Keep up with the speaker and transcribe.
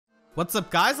What's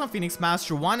up guys, I'm Phoenix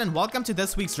Master 1 and welcome to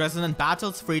this week's Resonant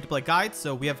Battles free-to-play guide.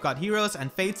 So we have got Heroes and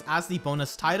Fates as the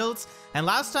bonus titles, and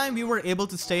last time we were able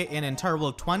to stay in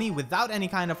Interval 20 without any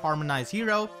kind of Harmonized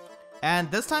Hero,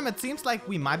 and this time it seems like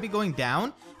we might be going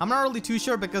down. I'm not really too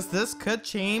sure because this could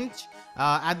change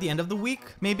at the end of the week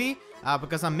maybe,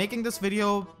 because I'm making this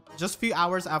video just a few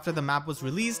hours after the map was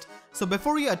released. So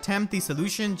before you attempt the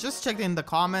solution, just check in the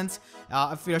comments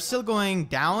if we are still going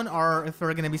down or if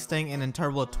we're going to be staying in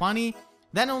Interval 20.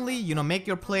 Then only, make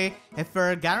your play. If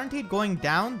we're guaranteed going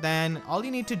down, then all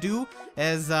you need to do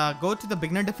is go to the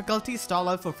beginner difficulty, stall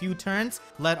out for a few turns,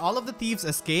 let all of the thieves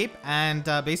escape, and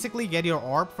basically get your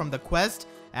orb from the quest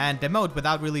and demote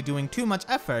without really doing too much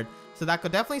effort. So that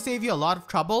could definitely save you a lot of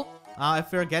trouble.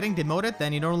 If you're getting demoted,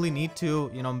 then you don't really need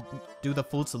to, do the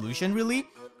full solution really.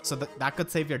 So that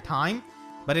could save your time.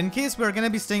 But in case we're going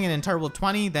to be staying in Interval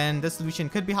 20, then this solution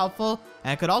could be helpful.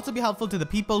 And it could also be helpful to the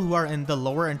people who are in the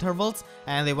lower intervals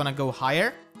and they want to go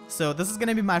higher. So this is going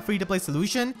to be my free-to-play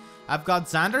solution. I've got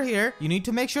Xander here. You need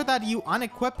to make sure that you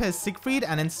unequip his Siegfried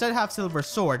and instead have Silver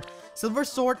Sword. Silver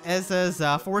Sword is his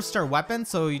 4-star weapon,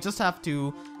 so you just have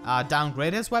to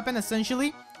downgrade his weapon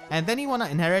essentially. And then you want to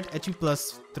inherit HP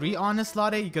plus 3 on his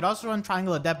slot A. You could also run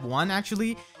Triangle Adept 1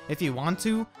 actually, if you want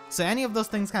to. So any of those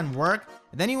things can work.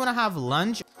 And then you want to have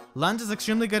Lunge. Lunge is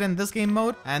extremely good in this game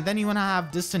mode. And then you want to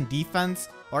have Distant Defense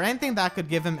or anything that could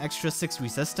give him extra 6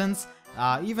 resistance.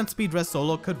 Even Speed Rest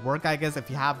Solo could work, I guess, if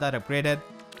you have that upgraded.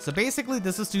 So basically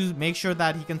this is to make sure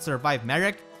that he can survive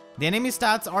Merrick. The enemy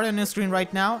stats are on your screen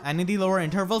right now, and in the lower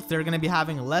intervals they're going to be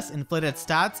having less inflated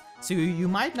stats, so you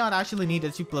might not actually need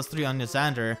HP plus 3 on your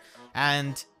Xander.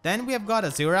 And then we have got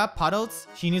Azura, Puddles.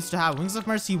 She needs to have Wings of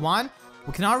Mercy 1.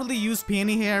 We cannot really use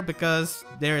Peony here because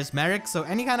there is Merrick, so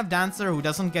any kind of dancer who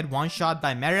doesn't get one-shot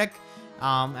by Merrick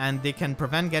and they can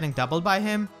prevent getting doubled by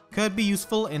him could be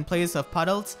useful in place of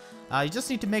Puddles. You just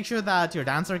need to make sure that your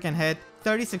dancer can hit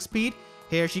 36 speed.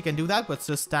 Here she can do that with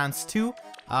just stance 2.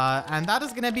 And that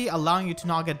is going to be allowing you to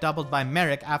not get doubled by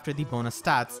Merrick after the bonus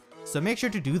stats. So make sure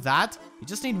to do that. You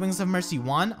just need Wings of Mercy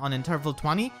 1 on Interval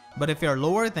 20. But if you're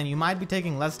lower, then you might be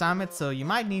taking less damage. So you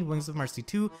might need Wings of Mercy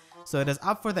 2. So it is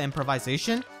up for the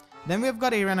improvisation. Then we've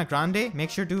got Ariana Grande. Make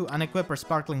sure to unequip her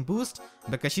Sparkling Boost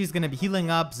because she's going to be healing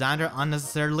up Xander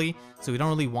unnecessarily. So we don't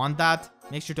really want that.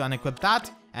 Make sure to unequip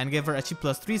that and give her HP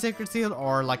plus 3 Sacred Seal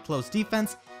or like Close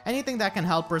Defense. Anything that can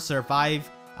help her survive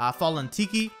Fallen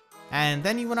Tiki. And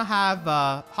then you want to have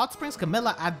Hot Springs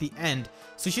Camilla at the end.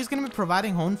 So she's going to be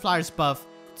providing Hone Flyer's buff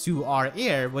to our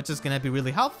air, which is going to be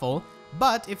really helpful.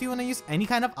 But if you want to use any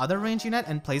kind of other range unit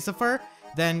in place of her,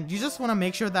 then you just want to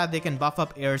make sure that they can buff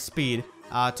up air speed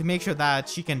to make sure that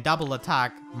she can double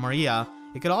attack Maria.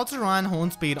 You could also run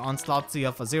Hone Speed on slot C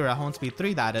of Azura, Hone Speed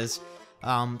 3 that is.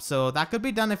 So that could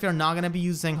be done if you're not going to be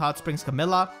using Hot Springs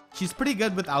Camilla. She's pretty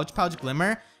good with Ouch Pouch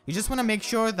Glimmer. You just want to make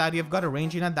sure that you've got a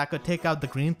range unit that could take out the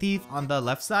Green Thief on the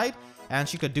left side. And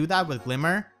she could do that with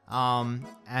Glimmer.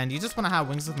 And you just want to have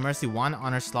Wings of Mercy 1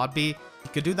 on her slot B. You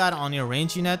could do that on your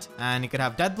range unit. And you could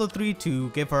have Deathblow 3 to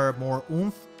give her more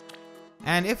oomph.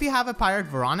 And if you have a Pirate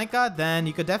Veronica, then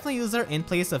you could definitely use her in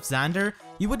place of Xander.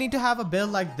 You would need to have a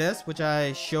build like this, which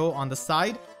I show on the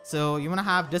side. So you want to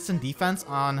have Distant Defense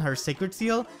on her Sacred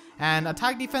Seal. And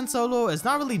Attack Defense solo is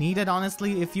not really needed,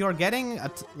 honestly. If you're getting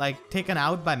taken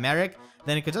out by Merrick,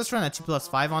 then you could just run HP plus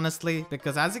 5, honestly.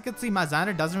 Because as you can see, my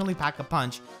Xander doesn't really pack a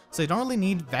punch. So you don't really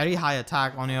need very high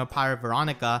attack on your Pirate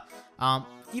Veronica.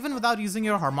 Even without using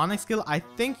your Harmonic skill, I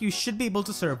think you should be able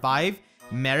to survive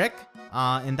Merrick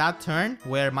in that turn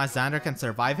where my Xander can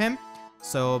survive him.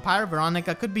 So Pirate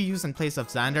Veronica could be used in place of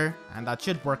Xander, and that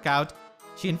should work out.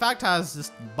 She in fact has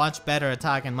just much better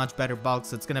attack and much better bulk,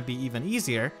 so it's gonna be even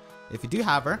easier if you do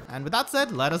have her. And with that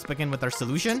said, let us begin with our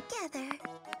solution.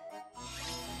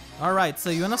 Alright, so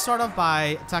you wanna start off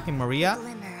by attacking Maria.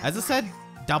 As I said,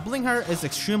 doubling her is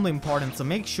extremely important, so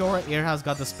make sure Air has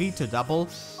got the speed to double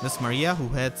this Maria who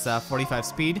hits 45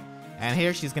 speed. And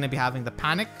here she's gonna be having the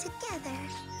Panic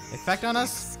effect on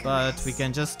us, but we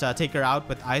can just take her out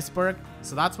with Iceberg.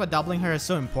 So that's why doubling her is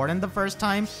so important the first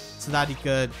time, so that you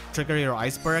could trigger your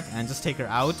Iceberg and just take her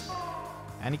out.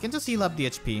 And you can just heal up the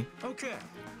HP. Okay.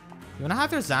 You want to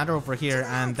have your Xander over here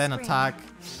and then attack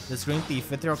this Green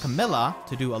Thief with your Camilla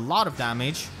to do a lot of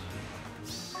damage.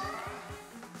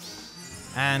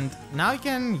 And now you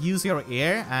can use your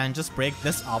air and just break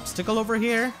this obstacle over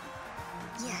here.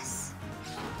 Yes.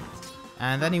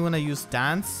 And then you want to use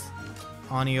Dance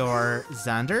on your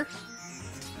Xander.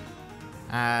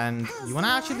 And you want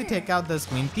to actually take out this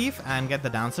Green Thief and get the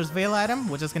Dancer's Veil item,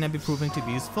 which is going to be proving to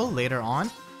be useful later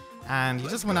on. And you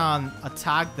just want to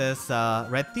attack this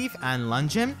Red Thief and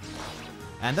lunge him.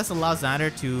 and this allows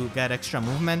Xander to get extra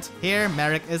movement. Here,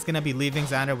 Merrick is gonna be leaving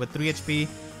Xander with 3 HP.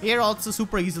 Here also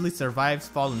super easily survives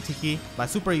Fallen Tiki. By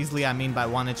super easily, I mean by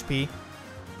 1 HP.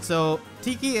 So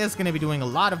Tiki is gonna be doing a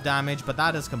lot of damage, but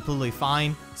that is completely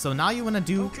fine. So now you wanna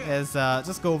do is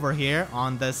just go over here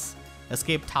on this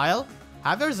escape tile,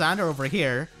 have your Xander over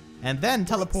here, and then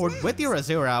teleport with your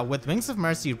Azura with Wings of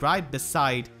Mercy right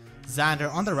beside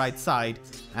Xander on the right side,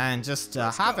 and just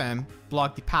have him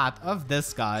block the path of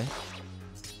this guy.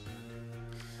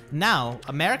 Now,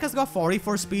 America's got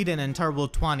 44 speed and interval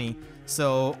 20,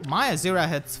 so my Azura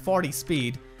hits 40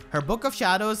 speed. Her Book of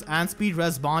Shadows and Speed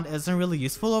Res Bond isn't really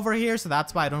useful over here, so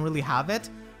that's why I don't really have it.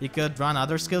 You could run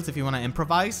other skills if you want to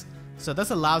improvise. So this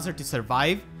allows her to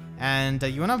survive, and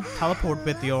you want to teleport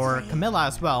with your Camilla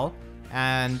as well,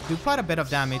 and do quite a bit of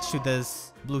damage to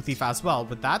this Blue Thief as well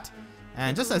with that.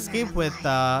 And just escape with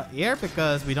air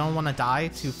because we don't want to die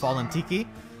to Fallen Tiki.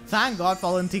 Thank God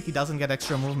Fallen Tiki doesn't get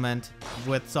extra movement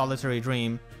with Solitary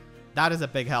Dream. That is a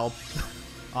big help,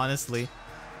 honestly.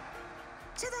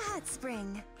 To the hot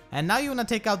spring. And now you want to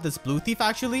take out this Blue Thief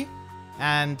actually.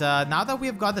 And now that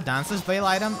we've got the Dancer's Veil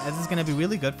item, this is going to be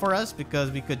really good for us because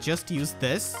we could just use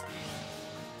this.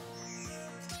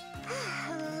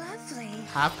 Lovely.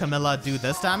 Have Camilla do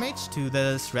this damage to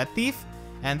this Red Thief.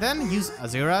 And then use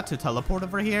Azura to teleport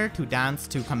over here to dance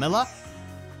to Camilla.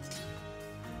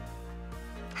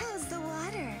 How's the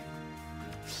water?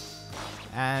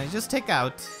 And just take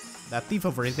out that thief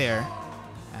over there.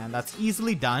 And that's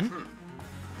easily done.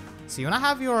 So you wanna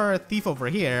have your thief over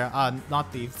here.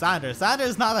 Not thief, Xander. Xander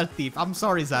is not a thief. I'm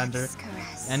sorry, Xander.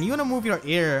 And you wanna move your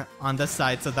ear on this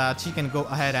side so that she can go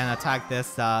ahead and attack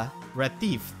this red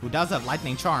thief, who does have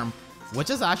Lightning Charm, which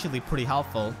is actually pretty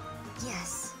helpful.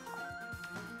 Yes.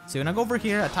 So you wanna go over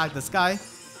here, attack this guy.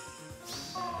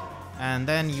 And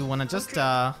then you wanna just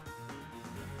attack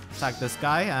this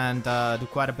guy and do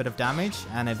quite a bit of damage,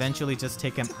 and eventually just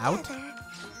take him out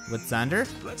with Xander.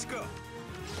 Let's go.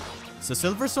 So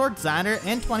Silver Sword Xander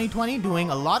in 2020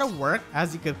 doing a lot of work,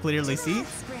 as you could clearly see.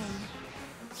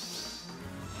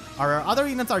 Our other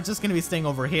units are just gonna be staying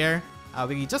over here.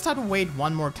 We just have to wait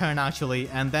one more turn actually,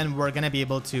 and then we're gonna be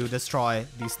able to destroy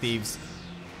these thieves.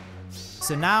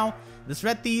 So now this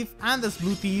red thief and this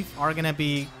blue thief are gonna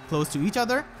be close to each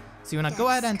other. So you wanna go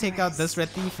ahead and take out this red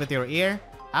thief with your ear.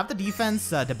 Have the defense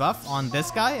debuff on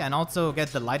this guy and also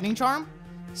get the lightning charm.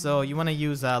 So you wanna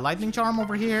use lightning charm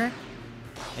over here.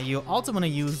 And you also wanna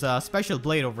use special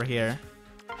blade over here.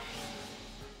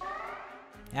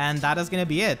 And that is gonna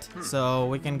be it. So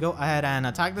we can go ahead and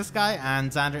attack this guy, and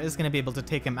Xander is gonna be able to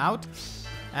take him out.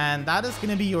 And that is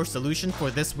gonna be your solution for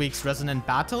this week's Resonant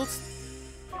Battles.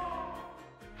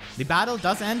 The battle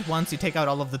does end once you take out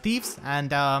all of the thieves,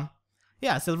 and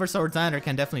yeah, Silver Sword Xander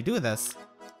can definitely do this.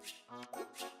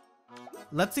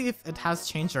 Let's see if it has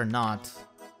changed or not.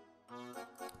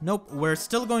 Nope, we're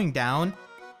still going down.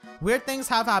 Weird things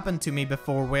have happened to me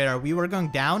before where we were going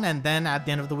down and then at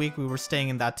the end of the week we were staying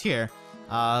in that tier.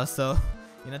 So,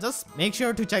 you know, just make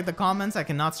sure to check the comments. I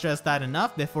cannot stress that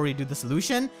enough before you do the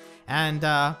solution. And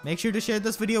make sure to share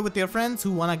this video with your friends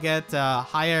who want to get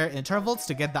higher intervals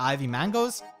to get the Ivy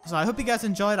Mangoes. So I hope you guys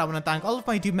enjoyed. I want to thank all of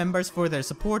my YouTube members for their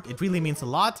support. It really means a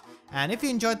lot. And if you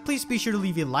enjoyed, please be sure to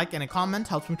leave a like and a comment.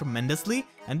 Helps me tremendously.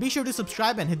 And be sure to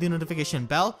subscribe and hit the notification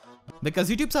bell, because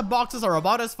YouTube sub boxes are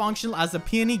about as functional as a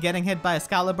peony getting hit by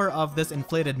Excalibur of this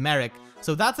inflated Merrick.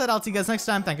 So that's it. I'll see you guys next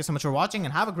time. Thank you so much for watching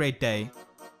and have a great day.